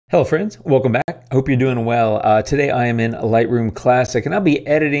Hello friends, welcome back. Hope you're doing well. Today I am in Lightroom Classic and I'll be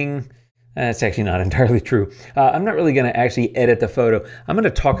editing. That's actually not entirely true. I'm not really going to actually edit the photo. I'm going to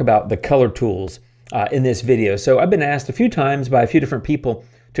talk about the color tools in this video. So I've been asked a few times by a few different people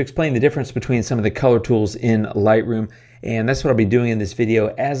to explain the difference between some of the color tools in Lightroom, and that's what I'll be doing in this video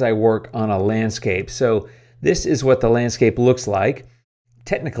as I work on a landscape. So this is what the landscape looks like.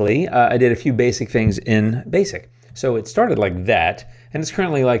 Technically, I did a few basic things in Basic. So it started like that, and it's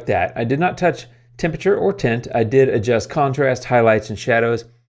currently like that. I did not touch temperature or tint. I did adjust contrast, highlights, and shadows,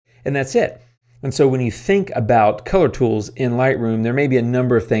 and that's it. And so when you think about color tools in Lightroom, there may be a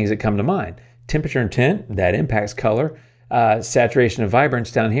number of things that come to mind. Temperature and tint, that impacts color. Saturation and vibrance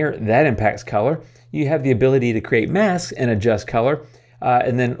down here, that impacts color. You have the ability to create masks and adjust color.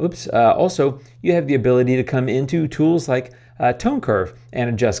 And then, also you have the ability to come into tools like tone curve and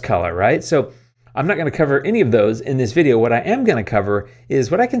adjust color, right? So I'm not going to cover any of those in this video. What I am going to cover is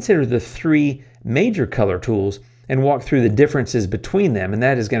what I consider the three major color tools and walk through the differences between them. And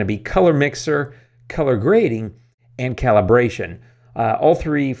that is going to be color mixer, color grading, and calibration. All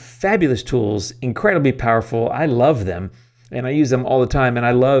three fabulous tools, incredibly powerful. I love them and I use them all the time. And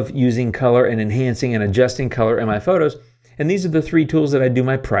I love using color and enhancing and adjusting color in my photos. And these are the three tools that I do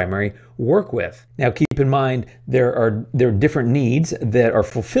my primary work with. Now keep in mind, there are different needs that are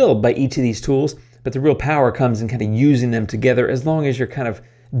fulfilled by each of these tools, but the real power comes in kind of using them together as long as you're kind of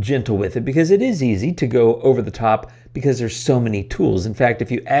gentle with it, because it is easy to go over the top because there's so many tools. In fact,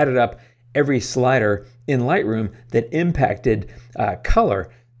 if you added up every slider in Lightroom that impacted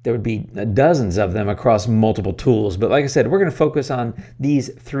color, there would be dozens of them across multiple tools. But like I said, we're going to focus on these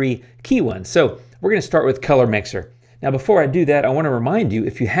three key ones. So we're going to start with color mixer. Now, before I do that, I want to remind you,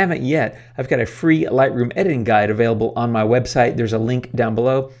 if you haven't yet, I've got a free Lightroom editing guide available on my website. There's a link down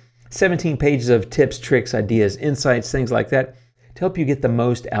below. 17 pages of tips, tricks, ideas, insights, things like that to help you get the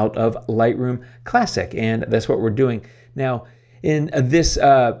most out of Lightroom Classic. And that's what we're doing. Now, in this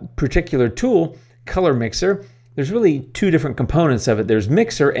particular tool, Color Mixer, there's really two different components of it. There's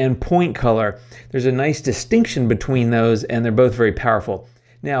mixer and point color. There's a nice distinction between those, and they're both very powerful.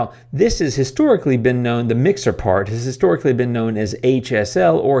 Now, this has historically been known, the mixer part has historically been known as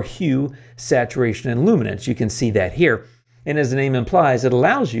HSL, or hue, saturation, and luminance. You can see that here. And as the name implies, it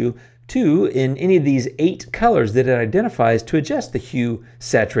allows you to, in any of these 8 colors that it identifies, to adjust the hue,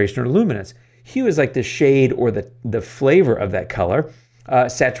 saturation, or luminance. Hue is like the shade or the flavor of that color.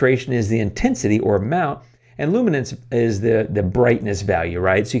 Saturation is the intensity or amount. And luminance is the brightness value,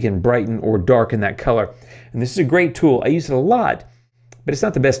 right? So you can brighten or darken that color. And this is a great tool. I use it a lot. But it's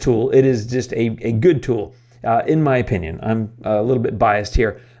not the best tool. It is just a good tool, in my opinion. I'm a little bit biased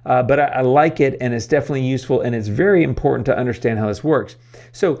here, but I like it, and it's definitely useful, and it's very important to understand how this works.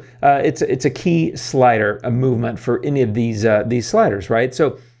 So it's a key slider, a movement for any of these sliders, right?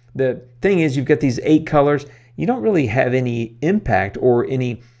 So the thing is, you've got these 8 colors. You don't really have any impact or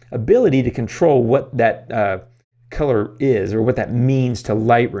any ability to control what that color is or what that means to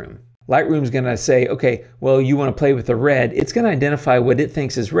Lightroom. Lightroom's going to say, okay, well, you want to play with the red. It's going to identify what it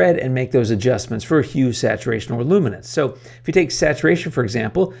thinks is red and make those adjustments for hue, saturation, or luminance. So if you take saturation, for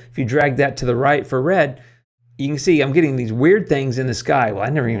example, if you drag that to the right for red, you can see I'm getting these weird things in the sky. Well, I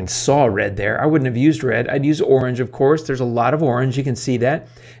never even saw red there. I wouldn't have used red. I'd use orange, of course. There's a lot of orange. You can see that.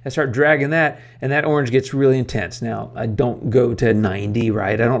 I start dragging that, and that orange gets really intense. Now, I don't go to 90,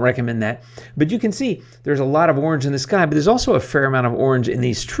 right? I don't recommend that. But you can see there's a lot of orange in the sky, but there's also a fair amount of orange in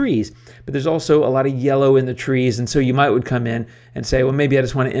these trees. But there's also a lot of yellow in the trees, and so you would come in and say, well, maybe I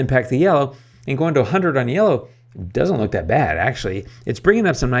just want to impact the yellow. And going to 100 on yellow doesn't look that bad, actually. It's bringing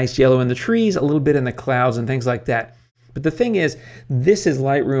up some nice yellow in the trees, a little bit in the clouds and things like that. But the thing is, this is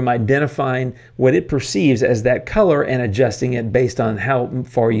Lightroom identifying what it perceives as that color and adjusting it based on how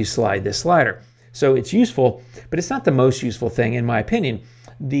far you slide this slider. So it's useful, but it's not the most useful thing, in my opinion.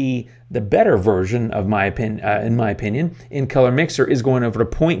 The better version of in my opinion, in Color Mixer is going over to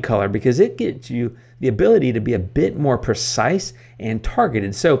point color, because it gets you the ability to be a bit more precise and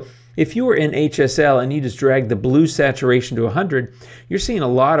targeted. So if you were in HSL and you just drag the blue saturation to 100, you're seeing a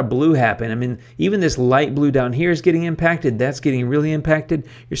lot of blue happen. I mean, even this light blue down here is getting impacted. That's getting really impacted.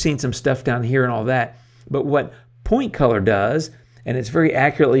 You're seeing some stuff down here and all that. But what point color does, and it's very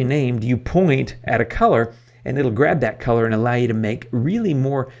accurately named, you point at a color and it'll grab that color and allow you to make really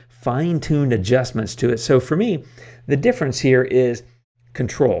more fine-tuned adjustments to it. So for me, the difference here is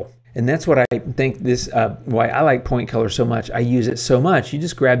control. And that's what I think why I like point color so much. I use it so much. You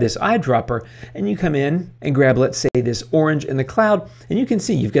just grab this eyedropper and you come in and grab, let's say, this orange in the cloud, and you can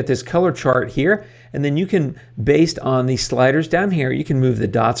see you've got this color chart here, and then you can, based on these sliders down here, you can move the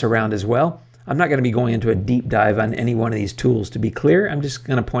dots around as well. I'm not going to be going into a deep dive on any one of these tools, to be clear. I'm just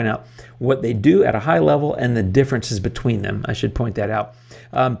going to point out what they do at a high level and the differences between them. I should point that out.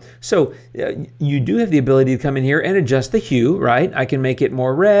 You do have the ability to come in here and adjust the hue, right? I can make it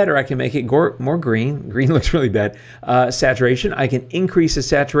more red, or I can make it more green. Green looks really bad. Saturation, I can increase the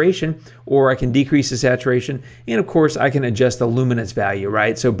saturation, or I can decrease the saturation. And of course, I can adjust the luminance value,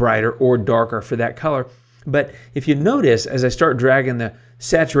 right? So brighter or darker for that color. But if you notice, as I start dragging the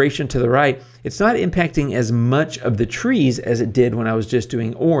saturation to the right, it's not impacting as much of the trees as it did when I was just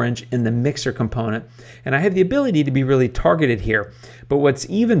doing orange in the mixer component. And I have the ability to be really targeted here. But what's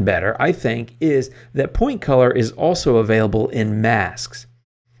even better, I think, is that point color is also available in masks.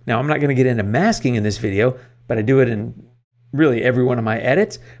 Now, I'm not going to get into masking in this video, but I do it in really every one of my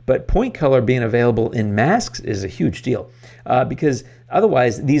edits. But point color being available in masks is a huge deal because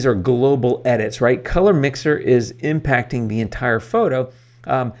otherwise these are global edits, right? Color mixer is impacting the entire photo.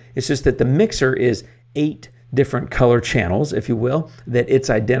 It's just that the mixer is 8 different color channels, if you will, that it's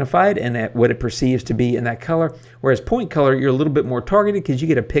identified and at what it perceives to be in that color. Whereas point color, you're a little bit more targeted because you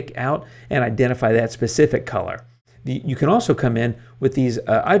get to pick out and identify that specific color. You can also come in with these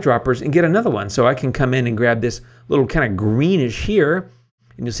eyedroppers and get another one. So I can come in and grab this little kind of greenish here,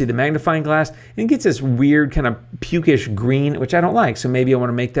 and you'll see the magnifying glass, and it gets this weird kind of pukish green, which I don't like. So maybe I want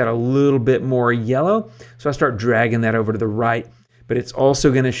to make that a little bit more yellow. So I start dragging that over to the right. But it's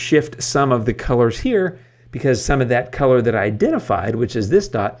also going to shift some of the colors here because some of that color that I identified, which is this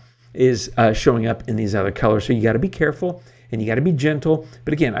dot, is showing up in these other colors. So you got to be careful and you got to be gentle.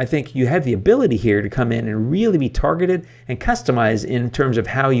 But again, I think you have the ability here to come in and really be targeted and customize in terms of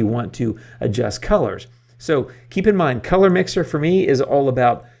how you want to adjust colors. So keep in mind, color mixer for me is all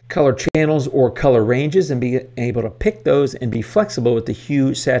about color channels or color ranges and being able to pick those and be flexible with the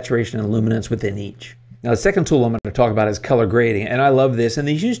hue, saturation, and luminance within each. Now, the second tool I'm going to talk about is color grading, and I love this. And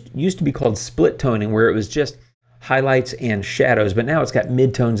these used to be called split toning, where it was just highlights and shadows, but now it's got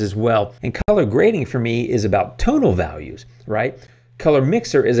midtones as well. And color grading for me is about tonal values, right? Color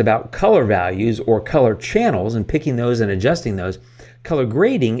mixer is about color values or color channels and picking those and adjusting those. Color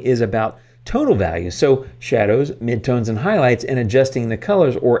grading is about tonal values, so shadows, midtones, and highlights, and adjusting the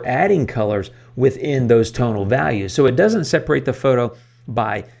colors or adding colors within those tonal values. So it doesn't separate the photo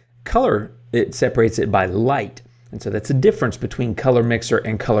by color, it separates it by light. And so that's the difference between color mixer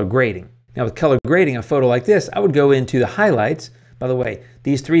and color grading. Now with color grading, a photo like this, I would go into the highlights. By the way,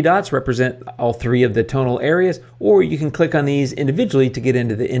 these 3 dots represent all 3 of the tonal areas, or you can click on these individually to get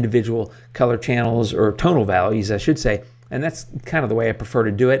into the individual color channels or tonal values, I should say. And that's kind of the way I prefer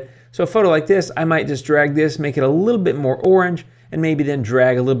to do it. So a photo like this, I might just drag this, make it a little bit more orange, and maybe then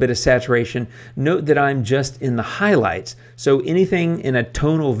drag a little bit of saturation. Note that I'm just in the highlights. So anything in a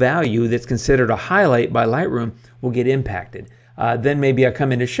tonal value that's considered a highlight by Lightroom will get impacted. Then maybe I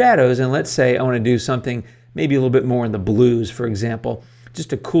come into shadows, and let's say I want to do something maybe a little bit more in the blues, for example,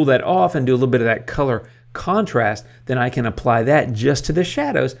 just to cool that off and do a little bit of that color contrast. Then I can apply that just to the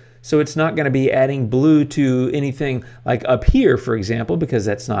shadows. So it's not going to be adding blue to anything like up here, for example, because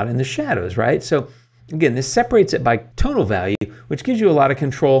that's not in the shadows, right? So again, this separates it by tonal value, which gives you a lot of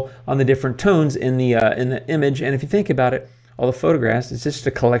control on the different tones in the image. And if you think about it, all the photographs, it's just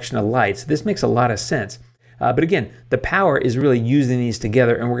a collection of lights. This makes a lot of sense. But again, the power is really using these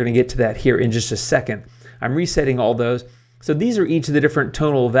together, and we're going to get to that here in just a second. I'm resetting all those. So these are each of the different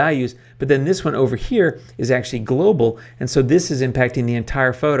tonal values, but then this one over here is actually global, and so this is impacting the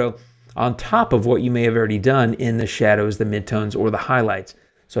entire photo on top of what you may have already done in the shadows, the midtones, or the highlights.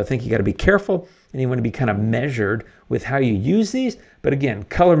 So I think you got to be careful, and you want to be kind of measured with how you use these. But again,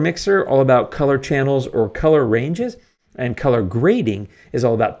 color mixer, all about color channels or color ranges, and color grading is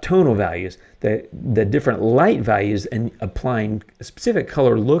all about tonal values, the different light values, and applying specific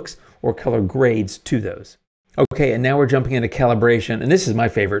color looks or color grades to those. Okay, and now we're jumping into calibration, and this is my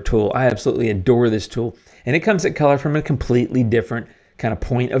favorite tool. I absolutely adore this tool, and it comes at color from a completely different kind of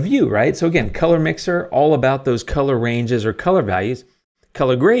point of view, right? So again, color mixer, all about those color ranges or color values.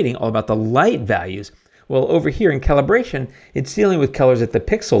 Color grading, all about the light values. Well, over here in calibration, it's dealing with colors at the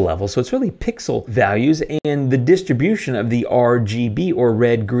pixel level. So it's really pixel values and the distribution of the RGB or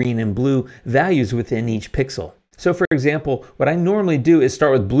red, green, and blue values within each pixel. So for example, what I normally do is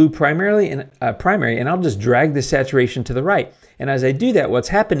start with blue primary, and I'll just drag the saturation to the right. And as I do that, what's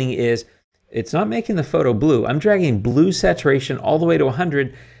happening is it's not making the photo blue. I'm dragging blue saturation all the way to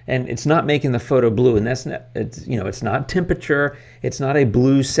 100, and it's not making the photo blue. And that's not, it's not temperature. It's not a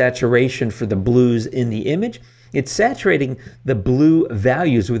blue saturation for the blues in the image. It's saturating the blue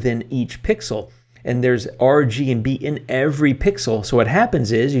values within each pixel. And there's R, G, and B in every pixel. So what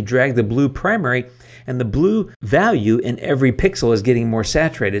happens is you drag the blue primary, and the blue value in every pixel is getting more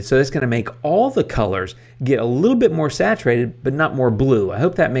saturated. So that's going to make all the colors get a little bit more saturated, but not more blue. I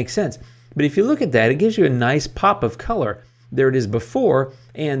hope that makes sense. But if you look at that, it gives you a nice pop of color. There it is before,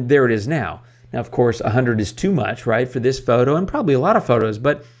 and there it is now. Now, of course, 100 is too much, right, for this photo, and probably a lot of photos,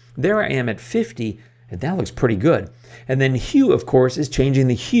 but there I am at 50, and that looks pretty good. And then hue, of course, is changing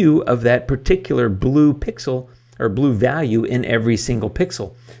the hue of that particular blue pixel or blue value in every single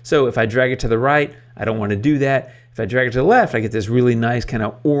pixel. So if I drag it to the right, I don't want to do that. If I drag it to the left, I get this really nice kind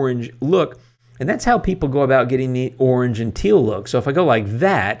of orange look. And that's how people go about getting the orange and teal look. So if I go like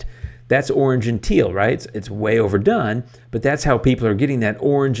that, that's orange and teal, right? It's way overdone, but that's how people are getting that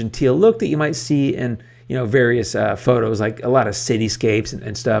orange and teal look that you might see in, you know, various photos, like a lot of cityscapes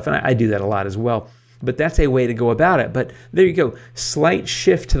and stuff. And I do that a lot as well. But that's a way to go about it. But there you go. Slight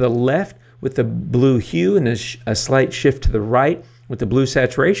shift to the left with the blue hue and a slight shift to the right with the blue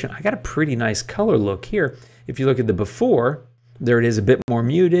saturation. I got a pretty nice color look here. If you look at the before, there it is, a bit more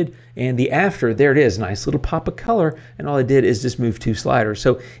muted, and the after, there it is, nice little pop of color, and all I did is just move 2 sliders.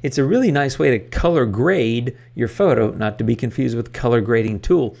 So it's a really nice way to color grade your photo, not to be confused with color grading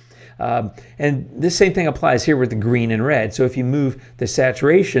tool. And this same thing applies here with the green and red. So if you move the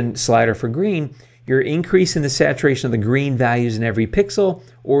saturation slider for green, you're increasing the saturation of the green values in every pixel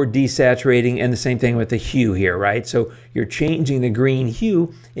or desaturating, and the same thing with the hue here, right? So you're changing the green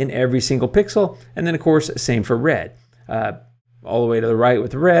hue in every single pixel, and then of course, same for red. All the way to the right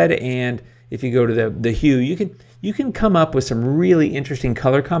with red, and if you go to the hue, you can come up with some really interesting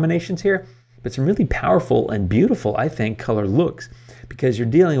color combinations here, but some really powerful and beautiful, I think, color looks, because you're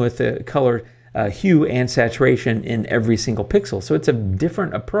dealing with the color hue and saturation in every single pixel. So it's a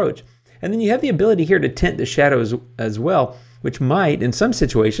different approach. And then you have the ability here to tint the shadows as well, which might, in some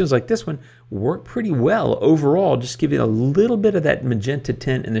situations like this one, work pretty well overall, just give you a little bit of that magenta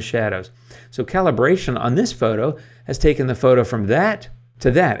tint in the shadows. So calibration on this photo has taken the photo from that to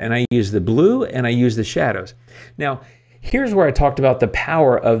that, and I use the blue and I use the shadows. Now, here's where I talked about the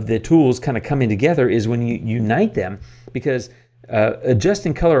power of the tools kind of coming together is when you unite them, because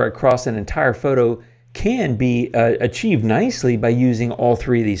adjusting color across an entire photo can be achieved nicely by using all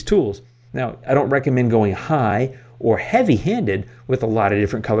 3 of these tools. Now, I don't recommend going high or heavy-handed with a lot of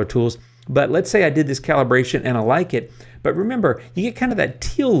different color tools, but let's say I did this calibration and I like it, but remember, you get kind of that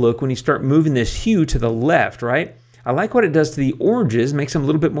teal look when you start moving this hue to the left, right? I like what it does to the oranges, makes them a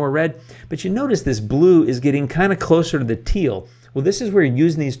little bit more red, but you notice this blue is getting kind of closer to the teal. Well, this is where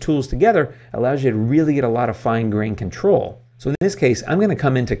using these tools together allows you to really get a lot of fine-grained control. So in this case, I'm going to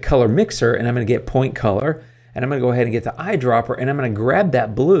come into Color Mixer and I'm going to get Point Color, and I'm going to go ahead and get the eyedropper, and I'm going to grab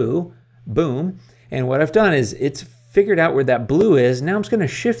that blue, boom, and what I've done is it's figured out where that blue is. Now I'm just going to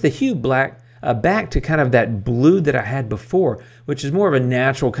shift the hue back to kind of that blue that I had before, which is more of a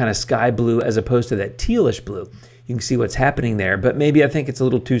natural kind of sky blue as opposed to that tealish blue. You can see what's happening there, but maybe I think it's a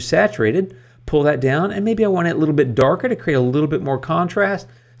little too saturated. Pull that down, and maybe I want it a little bit darker to create a little bit more contrast,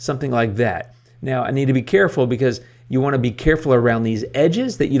 something like that. Now I need to be careful because you want to be careful around these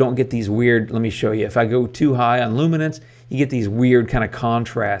edges that you don't get these weird, let me show you, if I go too high on luminance, you get these weird kind of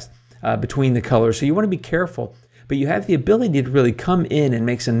contrast between the colors. So you want to be careful, but you have the ability to really come in and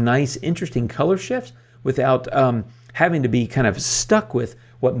make some nice, interesting color shifts without having to be kind of stuck with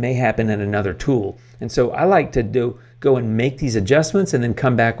what may happen in another tool. And so I like to go and make these adjustments and then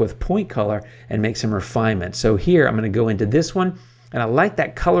come back with point color and make some refinement. So here I'm going to go into this one, and I like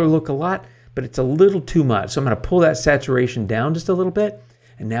that color look a lot, but it's a little too much. So I'm going to pull that saturation down just a little bit,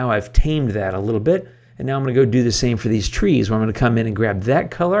 and now I've tamed that a little bit. And now I'm going to go do the same for these trees, where I'm going to come in and grab that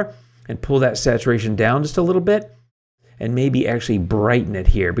color and pull that saturation down just a little bit, and maybe actually brighten it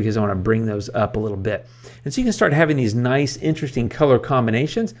here because I want to bring those up a little bit. And so you can start having these nice, interesting color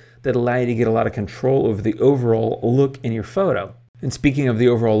combinations that allow you to get a lot of control over the overall look in your photo. And speaking of the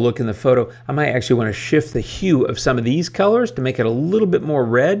overall look in the photo, I might actually want to shift the hue of some of these colors to make it a little bit more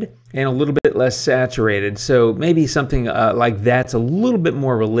red and a little bit less saturated. So maybe something like that's a little bit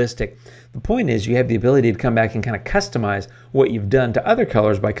more realistic. The point is you have the ability to come back and kind of customize what you've done to other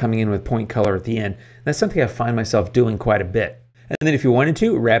colors by coming in with point color at the end. That's something I find myself doing quite a bit. And then if you wanted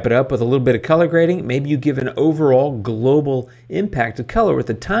to, wrap it up with a little bit of color grading. Maybe you give an overall global impact of color with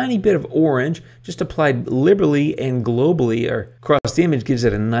a tiny bit of orange, just applied liberally and globally or across the image, gives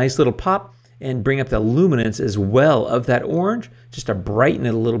it a nice little pop, and bring up the luminance as well of that orange, just to brighten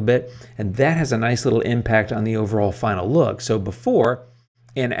it a little bit. And that has a nice little impact on the overall final look. So before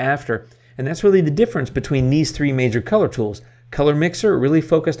and after. And that's really the difference between these 3 major color tools. Color Mixer really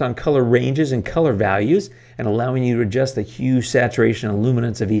focused on color ranges and color values and allowing you to adjust the hue, saturation, and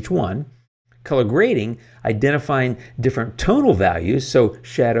luminance of each one. Color grading, identifying different tonal values, so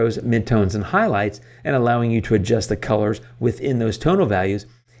shadows, midtones, and highlights, and allowing you to adjust the colors within those tonal values.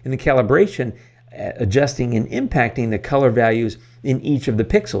 And the calibration, adjusting and impacting the color values in each of the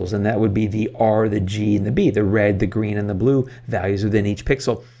pixels, and that would be the R, the G, and the B, the red, the green, and the blue values within each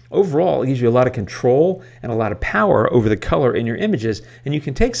pixel. Overall, it gives you a lot of control and a lot of power over the color in your images, and you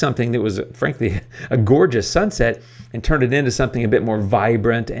can take something that was, frankly, a gorgeous sunset and turn it into something a bit more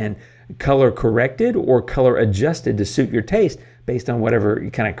vibrant and color corrected or color adjusted to suit your taste based on whatever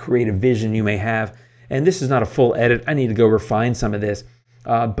kind of creative vision you may have. And this is not a full edit. I need to go refine some of this.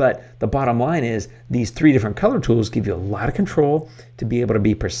 But the bottom line is these 3 different color tools give you a lot of control to be able to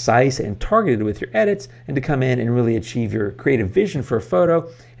be precise and targeted with your edits and to come in and really achieve your creative vision for a photo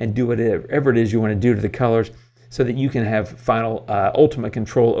and do whatever it is you want to do to the colors so that you can have final ultimate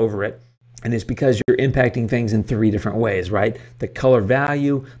control over it. And it's because you're impacting things in 3 different ways, right? The color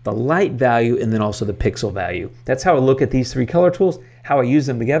value, the light value, and then also the pixel value. That's how I look at these 3 color tools, how I use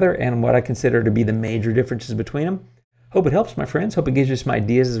them together, and what I consider to be the major differences between them. Hope it helps, my friends. Hope it gives you some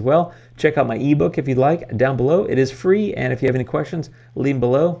ideas as well. Check out my ebook if you'd like down below. It is free, and if you have any questions, leave them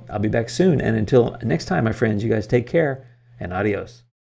below. I'll be back soon. And until next time, my friends, you guys take care, and adios.